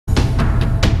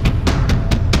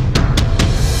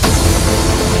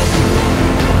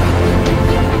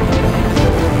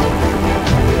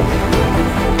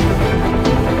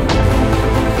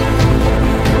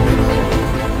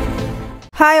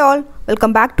Hi all,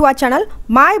 welcome back to our channel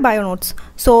My Bio Notes.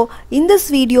 So in this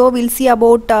video we'll see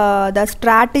about the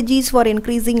strategies for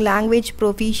increasing language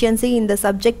proficiency in the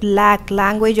subject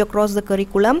language across the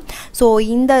curriculum. So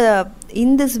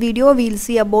in this video we'll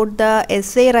see about the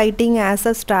essay writing as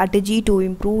a strategy to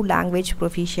improve language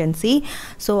proficiency.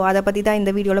 So adha pathi da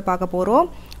indha video la paaka porom.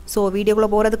 So video ku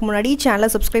போறதுக்கு முன்னாடி சேனலை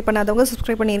subscribe பண்ணாதவங்க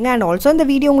subscribe பண்ணிருங்க and also இந்த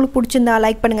video உங்களுக்கு பிடிச்சிருந்தா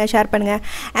like பண்ணுங்க share பண்ணுங்க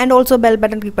and also bell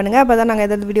button click பண்ணுங்க அப்பதான் நாங்க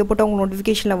ஏதாவது வீடியோ போட்டா உங்களுக்கு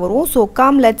நோட்டிஃபிகேஷன்ல வரும். So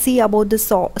come let's see about this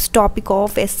topic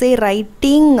of essay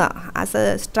writing as a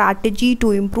strategy to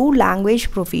improve language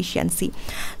proficiency.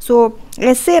 So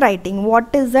essay writing,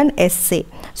 what is an essay?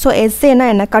 So essay na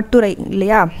என்ன கட்டுரை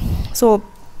இல்லையா? So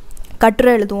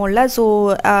கட்டுரை எழுதுவோம்ல. ஸோ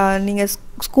நீங்கள்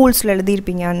ஸ்கூல்ஸில்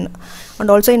எழுதியிருப்பீங்க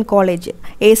and also in college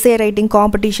S A writing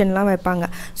காம்படிஷன்லாம் வைப்பாங்க.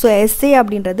 So S A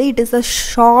அப்படின்றது it is a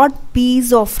short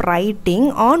piece of writing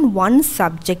on one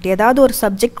subject. ஏதாவது ஒரு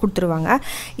subject கொடுத்துருவாங்க.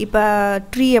 இப்போ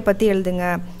ட்ரீயை பற்றி எழுதுங்க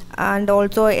அண்ட்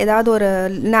ஆல்சோ ஏதாவது ஒரு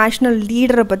நேஷ்னல்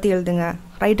லீடரை பற்றி எழுதுங்க,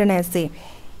 ரைட் அன் எஸ்ஏ.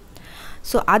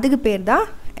 ஸோ அதுக்கு பேர் தான்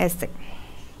S A.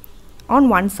 On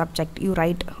one subject you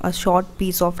write a short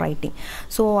piece of writing.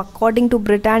 So according to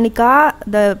Britannica,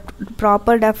 the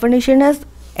proper definition is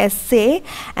essay,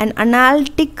 an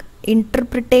analytic,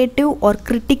 interpretative or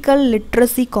critical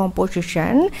literary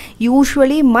composition,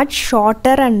 usually much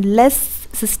shorter and less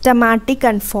systematic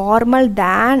and formal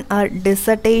than a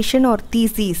dissertation or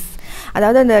thesis.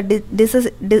 அதாவது அந்த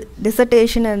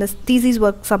dissertation and thesis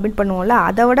work submit பண்ணுவோம்ல,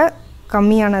 அதை விட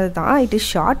கம்மியானது தான். It is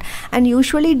short and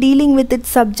usually dealing with it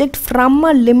subject from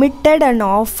a limited and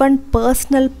often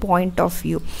personal point of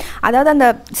view. அதாவது அந்த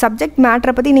subject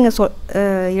மேட்டரை பற்றி நீங்கள்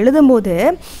எழுதும்போது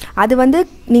அது வந்து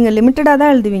நீங்கள் லிமிட்டடாக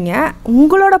தான் எழுதுவீங்க.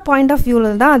 உங்களோட பாயிண்ட் ஆஃப்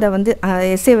வியூவில் தான் அதை வந்து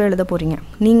எஸ்ஸேவை எழுத போகிறீங்க.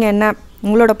 நீங்கள் என்ன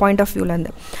உங்களோட பாயிண்ட் ஆஃப்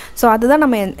வியூலேருந்து. ஸோ அதுதான்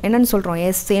நம்ம என்னென்னு சொல்கிறோம்,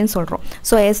 எஸ்ஸேன்னு சொல்கிறோம்.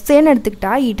 ஸோ எஸ்ஸேன்னு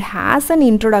எடுத்துக்கிட்டால் it has an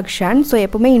introduction. So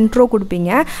எப்போவுமே இன்ட்ரோ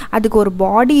கொடுப்பீங்க, அதுக்கு ஒரு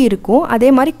பாடி இருக்கும், அதே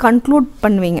மாதிரி கன்க்ளூட்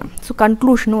பண்ணுவீங்க. ஸோ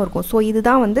கன்க்ளூஷனும் இருக்கும். ஸோ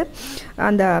இதுதான் வந்து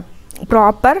அந்த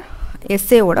proper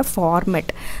எஸ்ஸேவோட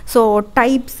format. So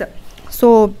types, so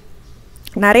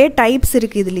நிறைய டைப்ஸ்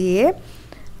இருக்குது இதுலேயே.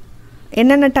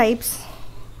 என்னென்ன types?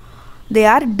 They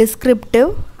are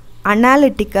descriptive,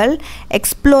 analytical,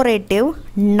 explorative,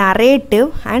 narrative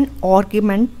and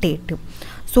argumentative.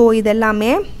 So இதெல்லாமே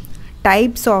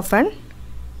types of an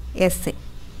essay.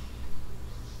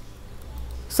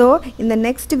 So in the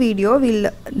next video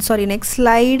next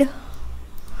slide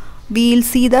we'll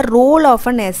see the role of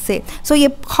an essay. So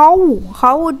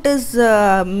how it is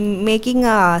making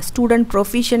a student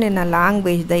proficient in a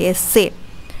language, the essay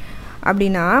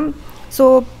அப்படினா. So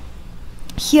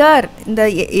here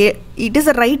it is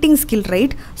a writing skill,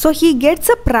 right? So he gets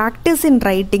a practice in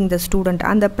writing, the student,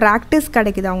 and the practice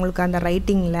கிடைக்குது அவங்களுக்கு அந்த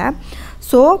ரைட்டிங்கில்.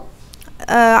 So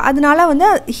அதனால வந்து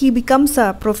he becomes a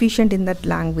proficient in that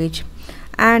language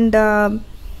and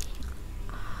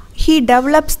he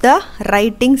develops the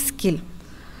writing skill.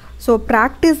 So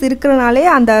practice இருக்கிறனாலே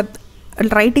அந்த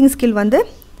writing skill வந்து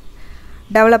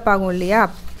develop ஆகும் இல்லையா?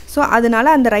 So அதனால்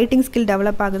அந்த ரைட்டிங் ஸ்கில்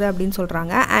டெவலப் ஆகுது அப்படின்னு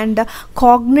சொல்கிறாங்க. And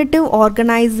cognitive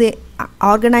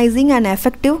organising and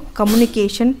effective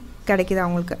communication கிடைக்கிது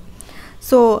அவங்களுக்கு.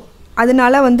 ஸோ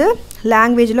அதனால வந்து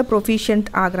லாங்குவேஜில் ப்ரொஃபிஷியன்ட்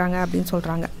ஆகுறாங்க அப்படின்னு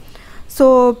சொல்கிறாங்க. So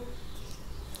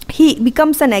he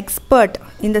becomes an expert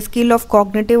in the skill of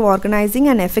cognitive organizing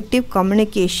and effective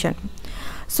communication.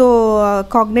 So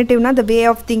காக்னிட்டிவ்னா the way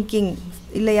of thinking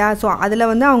இல்லையா? ஸோ அதில்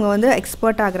வந்து அவங்க வந்து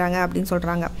எக்ஸ்பர்ட் ஆகுறாங்க அப்படின்னு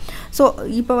சொல்கிறாங்க. ஸோ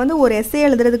இப்போ வந்து ஒரு எஸ்ஸே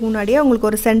எழுதுறதுக்கு முன்னாடியே அவங்களுக்கு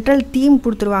ஒரு சென்ட்ரல் தீம்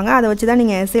கொடுத்துருவாங்க. அதை வச்சு தான்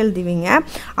நீங்கள் எஸ்ஸே எழுதுவீங்க.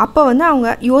 அப்போ வந்து அவங்க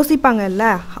யோசிப்பாங்கல்ல,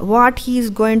 what he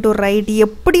is going to right,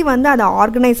 எப்படி வந்து அதை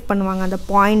ஆர்கனைஸ் பண்ணுவாங்க அந்த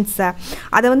பாயிண்ட்ஸை,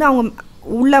 அதை வந்து அவங்க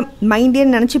உள்ள மைண்டே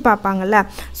நினச்சி பார்ப்பாங்கல்ல.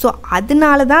 ஸோ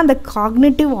அதனால தான் அந்த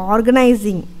காக்னிட்டிவ்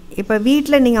ஆர்கனைசிங். இப்போ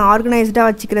வீட்டில் நீங்கள் ஆர்கனைஸ்டாக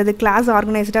வச்சுக்கிறது, கிளாஸ்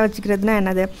ஆர்கனைஸ்டாக வச்சுக்கிறதுனா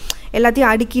என்னது,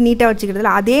 எல்லாத்தையும் அடுக்கி நீட்டாக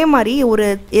வச்சுக்கிறதுல, அதே மாதிரி ஒரு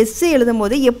எஸ்ஸே எழுதும்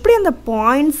போது எப்படி அந்த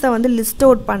பாயிண்ட்ஸை வந்து லிஸ்ட்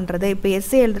அவுட் பண்ணுறது, இப்போ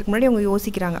எஸ்ஸே எழுதுறதுக்கு முன்னாடி அவங்க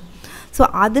யோசிக்கிறாங்க. ஸோ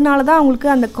அதனால தான் அவங்களுக்கு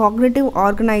அந்த காக்னிட்டிவ்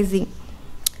ஆர்கனைசிங்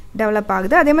டெவலப்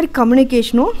ஆகுது, அதே மாதிரி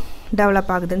கம்யூனிகேஷனும்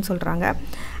டெவலப் ஆகுதுன்னு சொல்கிறாங்க.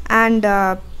 அண்ட்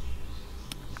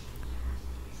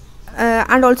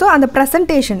ஆல்சோ அந்த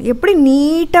ப்ரெசன்டேஷன் எப்படி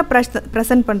நீட்டாக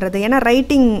ப்ரெசன்ட் பண்ணுறது. ஏன்னா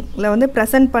ரைட்டிங்கில் வந்து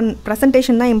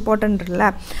ப்ரெசன்டேஷன் தான் இம்பார்ட்டன்ட் இல்லை.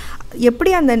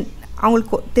 எப்படி அந்த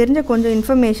அவங்களுக்கு தெரிஞ்ச கொஞ்சம்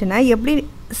இன்ஃபர்மேஷனை எப்படி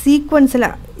சீக்வன்ஸில்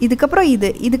இதுக்கப்புறம்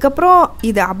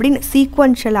இது அப்படின்னு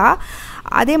சீக்வன்ஷலாக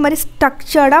அதே மாதிரி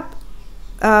ஸ்ட்ரக்சர்டாக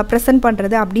ப்ரெசன்ட்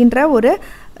பண்ணுறது அப்படின்ற ஒரு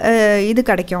இது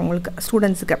கிடைக்கும் அவங்களுக்கு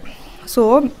ஸ்டூடெண்ட்ஸுக்கு. ஸோ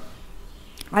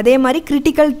அதே மாதிரி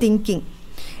கிரிட்டிக்கல் திங்கிங்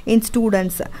இன்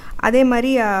ஸ்டூடெண்ட்ஸ், அதே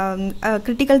மாதிரி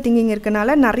கிரிட்டிக்கல் திங்கிங்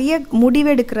இருக்கனால நிறைய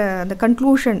முடிவெடுக்கிற அந்த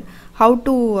கன்க்ளூஷன், ஹவு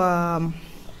டு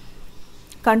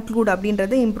கன்க்ளூட்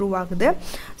அப்படின்றது இம்ப்ரூவ் ஆகுது.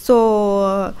 ஸோ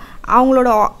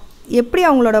எப்படி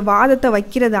அவங்களோட வாதத்தை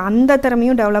வைக்கிறது அந்த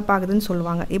திறமையும் டெவலப் ஆகுதுன்னு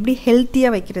சொல்லுவாங்க. எப்படி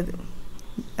ஹெல்த்தியாக வைக்கிறது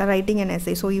ரைட்டிங் அண்ட்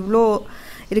எஸ்ஸே. ஸோ இவ்வளோ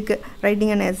இருக்குது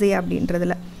ரைட்டிங் அண்ட் எஸ்ஸே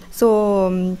அப்படின்றதுல. ஸோ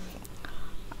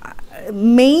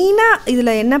மெயினாக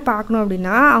இதில் என்ன பார்க்கணும்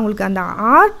அப்படின்னா அவங்களுக்கு அந்த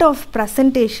ஆர்ட் ஆஃப்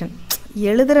ப்ரெசன்டேஷன்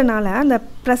எழுதுறனால அந்த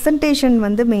ப்ரெசன்டேஷன்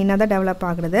வந்து மெயினாக தான் டெவலப்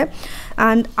ஆகுறது.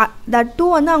 அண்ட் தட் டூ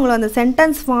வந்து அவங்கள அந்த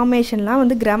சென்டென்ஸ் ஃபார்மேஷன்லாம்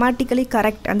வந்து கிராமட்டிக்கலி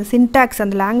கரெக்ட், அந்த சின்டாக்ஸ்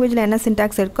அந்த லாங்குவேஜில் என்ன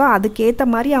சின்டாக்ஸ் இருக்கோ அதுக்கேற்ற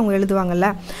மாதிரி அவங்க எழுதுவாங்கள்ல.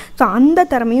 ஸோ அந்த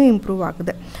திறமையும் இம்ப்ரூவ்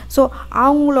ஆகுது. ஸோ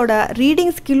அவங்களோட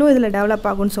ரீடிங் ஸ்கில்லும் இதில் டெவலப்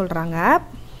ஆகும்னு சொல்கிறாங்க.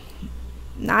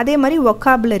 அதே மாதிரி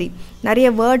ஒக்காபுலரி நிறைய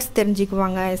வேர்ட்ஸ்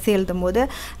தெரிஞ்சுக்குவாங்க எஸ்ஸே எழுதும் போது.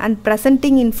 அண்ட்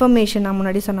ப்ரெசன்டிங் இன்ஃபர்மேஷன் நான்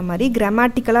முன்னாடி சொன்ன மாதிரி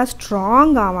கிராமட்டிக்கலாக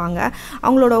ஸ்ட்ராங் ஆவாங்க.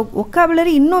 அவங்களோட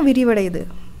ஒக்காபுலரி இன்னும் விரிவடையுது.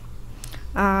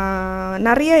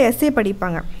 நிறைய எஸ்ஸே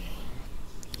படிப்பாங்க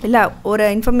இல்லை ஒரு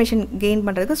இன்ஃபர்மேஷன் கெயின்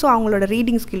பண்ணுறதுக்கு. ஸோ அவங்களோட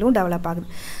ரீடிங் ஸ்கில்லும் டெவலப் ஆகுது.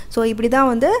 ஸோ இப்படி தான்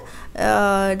வந்து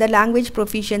the language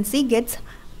proficiency gets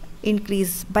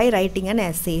increase by writing and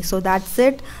essay. So that's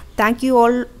it. Thank you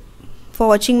all for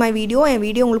watching my video. N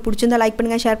video உங்களுக்கு பிடிச்சிருந்தா லைக்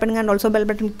பண்ணுங்கள், ஷேர் பண்ணுங்கள், and also bell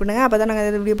button click பண்ணுங்கள். அப்போ தான்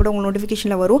நாங்கள் வீடியோ போட உங்களுக்கு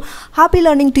நோட்டிஃபிகேஷனில் வரும். Happy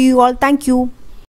learning to you all. Thank you.